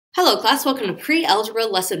Hello class, welcome to Pre-Algebra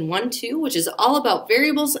Lesson 1-2, which is all about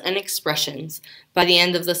variables and expressions. By the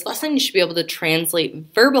end of this lesson, you should be able to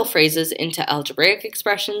translate verbal phrases into algebraic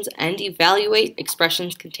expressions and evaluate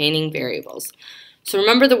expressions containing variables. So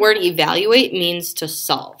remember, the word evaluate means to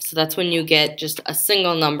solve. So that's when you get just a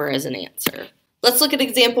single number as an answer. Let's look at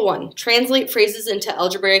example 1. Translate phrases into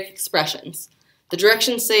algebraic expressions. The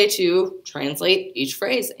directions say to translate each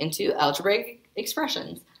phrase into algebraic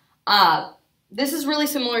expressions. This is really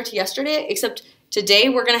similar to yesterday, except today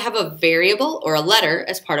we're going to have a variable or a letter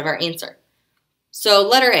as part of our answer. So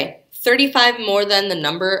letter A, 35 more than the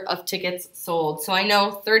number of tickets sold. So I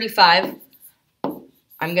know 35,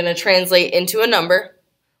 I'm going to translate into a number.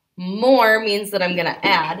 More means that I'm going to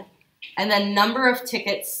add. And then number of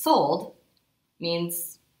tickets sold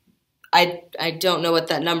means I don't know what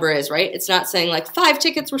that number is, right? It's not saying like 5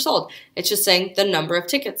 tickets were sold. It's just saying the number of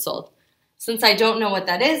tickets sold. Since I don't know what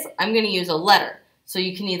that is, I'm going to use a letter. So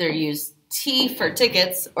you can either use T for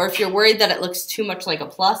tickets, or if you're worried that it looks too much like a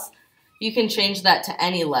plus, you can change that to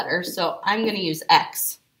any letter. So I'm going to use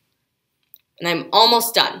X. And I'm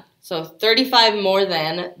almost done. So 35 more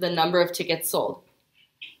than the number of tickets sold.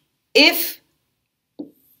 If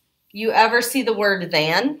you ever see the word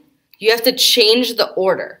than, you have to change the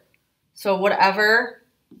order. So whatever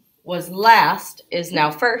was last is now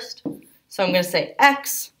first. So I'm going to say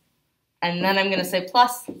X. And then I'm going to say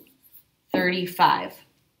plus 35.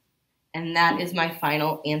 And that is my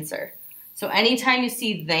final answer. So anytime you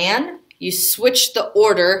see than, you switch the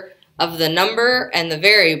order of the number and the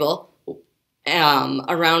variable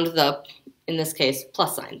around the, in this case,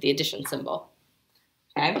 plus sign, the addition symbol.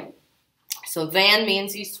 Okay? So than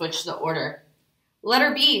means you switch the order.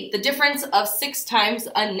 Letter B, the difference of 6 times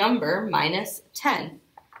a number minus 10.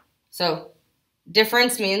 So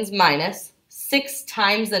difference means minus 6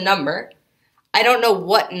 times the number. I don't know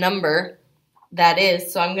what number that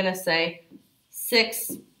is, so I'm going to say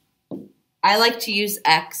 6. I like to use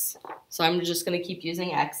X, so I'm just going to keep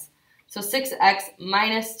using X. So 6X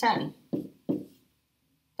minus 10.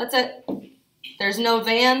 That's it. There's no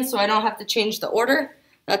than, so I don't have to change the order.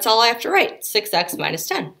 That's all I have to write, 6X minus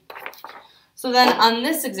 10. So then on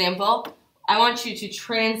this example, I want you to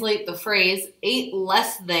translate the phrase 8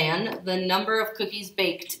 less than the number of cookies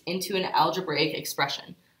baked into an algebraic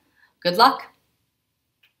expression. Good luck.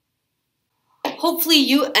 Hopefully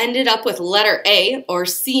you ended up with letter A, or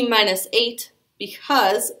C minus 8,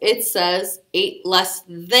 because it says 8 less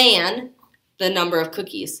than the number of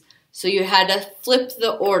cookies. So you had to flip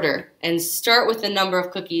the order and start with the number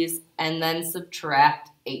of cookies and then subtract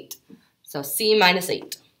 8. So C minus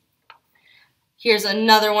 8. Here's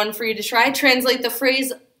another one for you to try. Translate the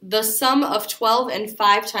phrase, the sum of 12 and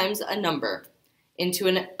 5 times a number, into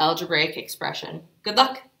an algebraic expression. Good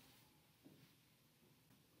luck.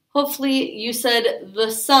 Hopefully you said the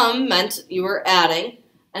sum meant you were adding,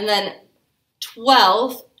 and then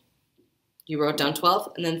 12, you wrote down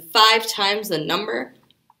 12, and then 5 times the number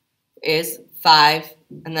is 5,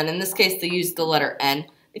 and then in this case they used the letter N.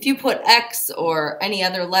 If you put X or any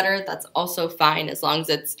other letter, that's also fine as long as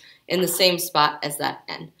it's in the same spot as that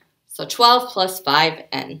N. So 12 plus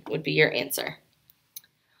 5N would be your answer.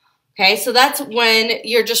 Okay, so that's when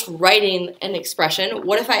you're just writing an expression.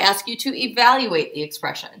 What if I ask you to evaluate the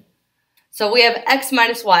expression? So we have X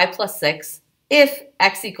minus Y plus 6 if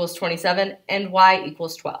X equals 27 and Y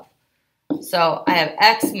equals 12. So I have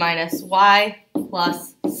X minus Y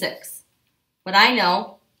plus 6. But I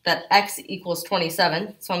know that X equals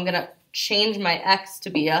 27, so I'm going to change my X to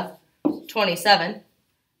be a 27.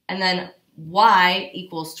 And then Y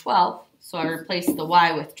equals 12, so I replace the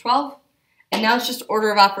Y with 12. And now it's just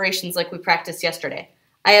order of operations like we practiced yesterday.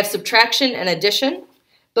 I have subtraction and addition.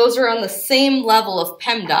 Those are on the same level of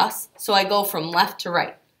PEMDAS, so I go from left to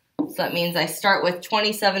right. So that means I start with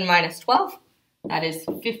 27 minus 12. That is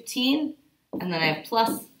 15. And then I have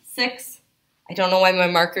plus 6. I don't know why my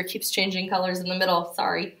marker keeps changing colors in the middle.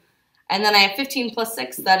 Sorry. And then I have 15 plus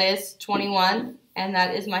 6. That is 21. And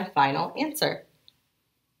that is my final answer.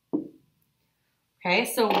 Okay,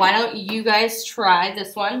 so why don't you guys try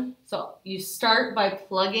this one? So you start by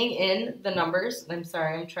plugging in the numbers. I'm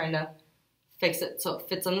sorry, I'm trying to fix it so it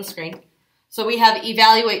fits on the screen. So we have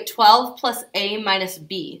evaluate 12 plus A minus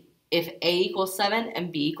B if A equals 7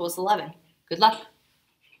 and B equals 11. Good luck.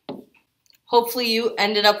 Hopefully you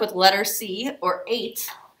ended up with letter C, or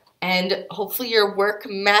 8, and hopefully your work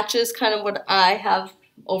matches kind of what I have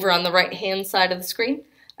over on the right-hand side of the screen.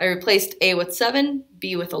 I replaced A with 7,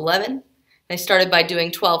 B with 11. I started by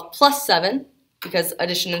doing 12 plus 7 because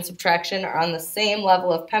addition and subtraction are on the same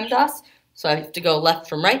level of PEMDAS, so I have to go left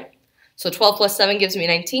from right. So 12 plus 7 gives me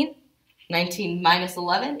 19. 19 minus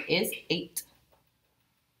 11 is 8.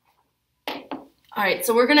 All right,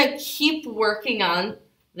 so we're going to keep working on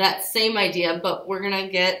that same idea, but we're going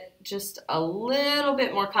to get just a little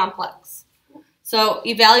bit more complex. So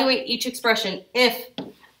evaluate each expression if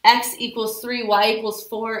x equals 3, y equals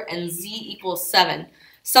 4, and z equals 7.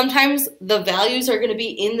 Sometimes the values are going to be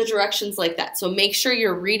in the directions like that, so make sure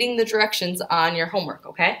you're reading the directions on your homework,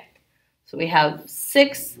 okay? So we have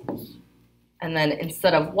 6, and then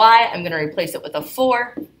instead of y, I'm going to replace it with a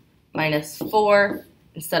 4, minus 4.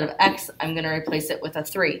 Instead of x, I'm going to replace it with a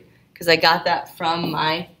 3, because I got that from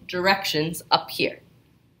my directions up here.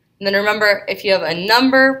 And then remember, if you have a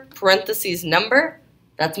number, parentheses number,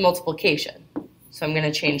 that's multiplication. So I'm going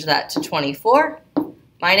to change that to 24,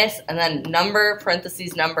 minus, and then number,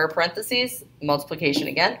 parentheses, multiplication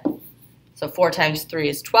again. So 4 times 3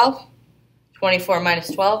 is 12. 24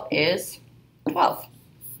 minus 12 is 12.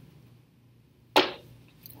 Then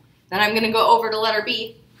I'm going to go over to letter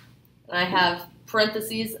B, and I have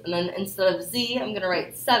parentheses, and then instead of z, I'm going to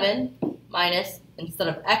write 7, minus, instead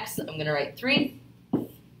of x, I'm going to write 3,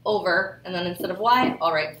 over, and then instead of y,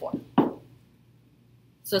 I'll write 4.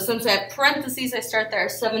 So since I have parentheses, I start there.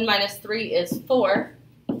 7 minus 3 is 4.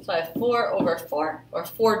 So I have 4 over 4, or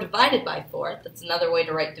 4 divided by 4. That's another way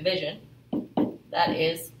to write division. That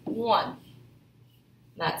is 1.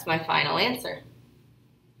 That's my final answer.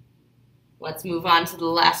 Let's move on to the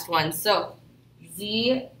last one. So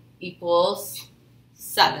z equals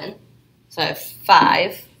 7. So I have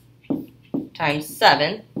 5 times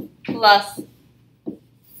 7 plus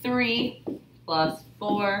 3 plus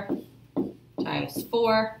 4 times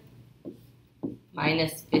 4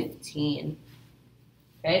 minus 15.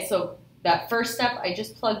 Okay, so that first step, I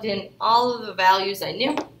just plugged in all of the values I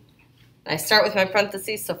knew. I start with my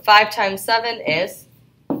parentheses, so 5 times 7 is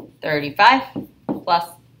 35 plus,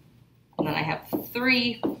 and then I have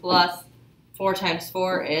 3 plus 4 times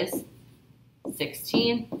 4 is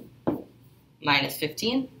 16 minus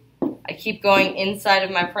 15. I keep going inside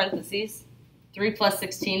of my parentheses. 3 plus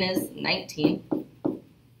 16 is 19.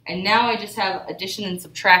 And now I just have addition and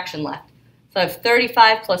subtraction left. So I have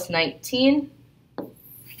 35 plus 19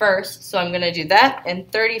 first, so I'm going to do that. And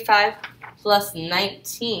 35 plus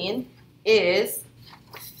 19 is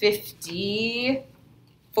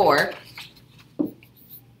 54.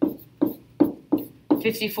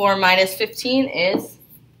 54 minus 15 is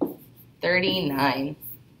 39.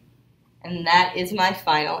 And that is my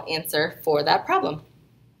final answer for that problem.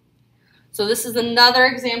 So this is another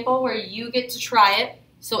example where you get to try it.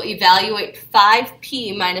 So evaluate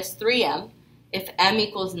 5p minus 3m if m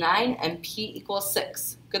equals 9 and p equals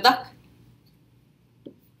 6. Good luck.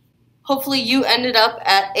 Hopefully you ended up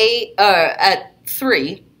at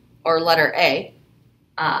 3, or letter A.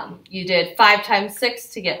 You did 5 times 6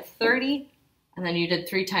 to get 30, and then you did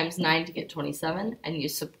 3 times 9 to get 27, and you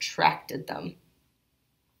subtracted them.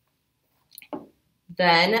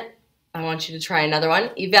 Then I want you to try another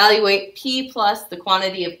one. Evaluate p plus the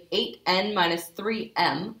quantity of 8n minus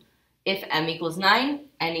 3m if m equals 9,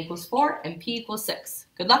 n equals 4, and p equals 6.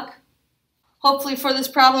 Good luck. Hopefully for this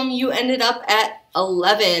problem you ended up at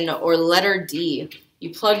 11, or letter D.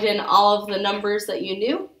 You plugged in all of the numbers that you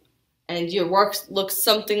knew, and your work looks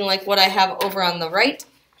something like what I have over on the right.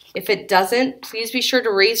 If it doesn't, please be sure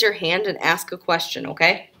to raise your hand and ask a question,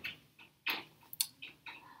 okay?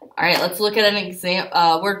 All right, let's look at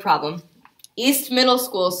an word problem. East Middle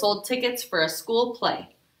School sold tickets for a school play.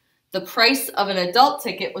 The price of an adult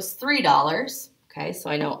ticket was $3. Okay, so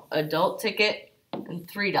I know adult ticket and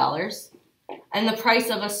 $3. And the price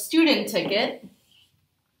of a student ticket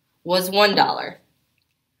was $1.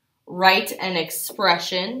 Write an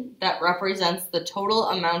expression that represents the total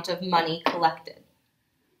amount of money collected.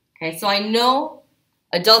 Okay, so I know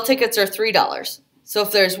adult tickets are $3. So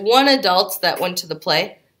if there's one adult that went to the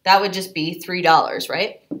play, that would just be $3,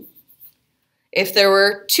 right? If there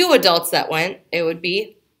were 2 adults that went, it would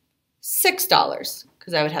be $6,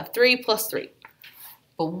 because I would have 3 plus 3.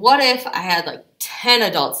 But what if I had like 10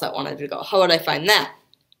 adults that wanted to go? How would I find that?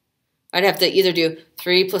 I'd have to either do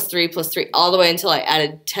 3 plus 3 plus 3 all the way until I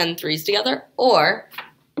added 10 threes together, or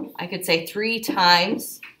I could say 3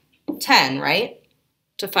 times 10, right?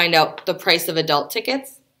 To find out the price of adult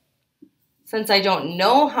tickets. Since I don't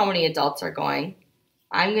know how many adults are going,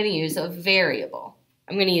 I'm going to use a variable.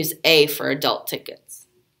 I'm going to use A for adult tickets.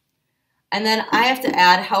 And then I have to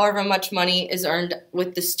add however much money is earned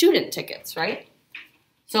with the student tickets, right?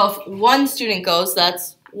 So if 1 student goes,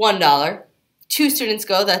 that's $1. 2 students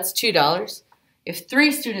go, that's $2. If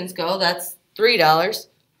 3 students go, that's $3.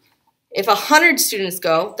 If 100 students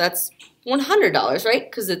go, that's $100,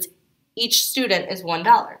 right? Because it's each student is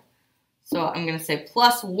 $1. So I'm going to say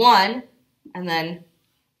plus 1 and then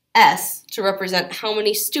S to represent how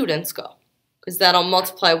many students go. because that'll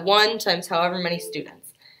multiply 1 times however many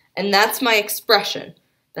students. And that's my expression.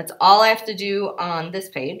 That's all I have to do on this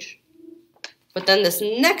page. But then this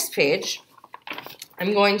next page,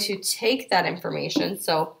 I'm going to take that information.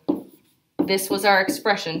 So this was our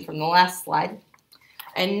expression from the last slide.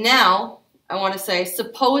 And now I want to say,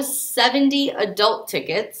 suppose 70 adult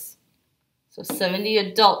tickets, so 70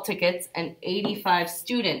 adult tickets and 85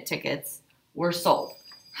 student tickets were sold.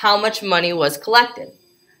 How much money was collected?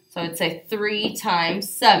 So I'd say 3 times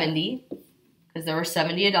 70, because there were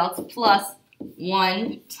 70 adults, plus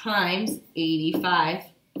 1 times 85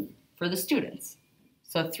 for the students.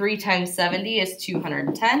 So 3 times 70 is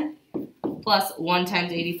 210, plus 1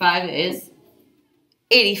 times 85 is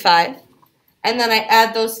 85. And then I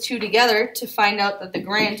add those two together to find out that the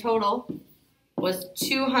grand total was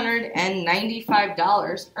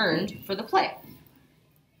 $295 earned for the play.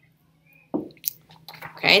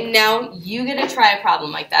 Okay, now you get to try a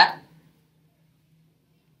problem like that.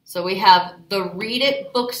 So we have the Read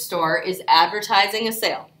It bookstore is advertising a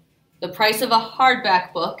sale. The price of a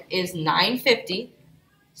hardback book is $9.50,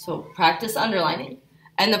 so practice underlining,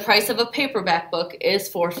 and the price of a paperback book is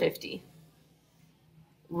 $4.50.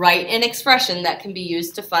 Write an expression that can be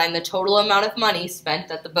used to find the total amount of money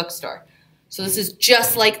spent at the bookstore. So this is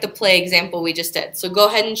just like the play example we just did. So go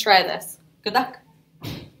ahead and try this. Good luck.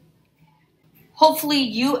 Hopefully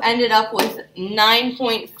you ended up with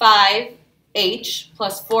 9.5H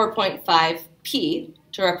plus 4.5P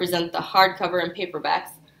to represent the hardcover and paperbacks.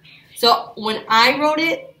 So when I wrote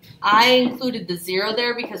it, I included the 0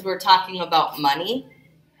 there because we're talking about money.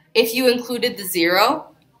 If you included the 0,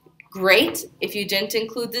 great. If you didn't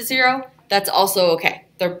include the 0, that's also okay.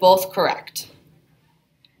 They're both correct.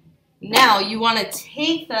 Now you want to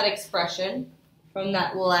take that expression from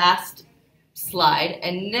that last slide,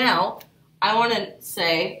 and now I want to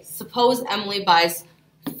say, suppose Emily buys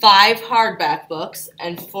 5 hardback books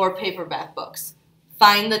and 4 paperback books.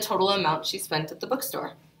 Find the total amount she spent at the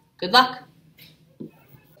bookstore. Good luck.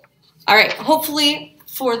 All right, hopefully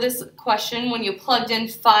for this question, when you plugged in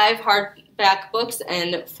 5 hardback books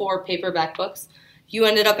and 4 paperback books, you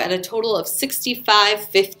ended up at a total of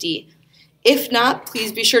 $65.50. If not,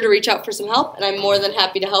 please be sure to reach out for some help, and I'm more than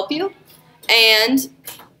happy to help you. And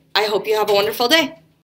I hope you have a wonderful day.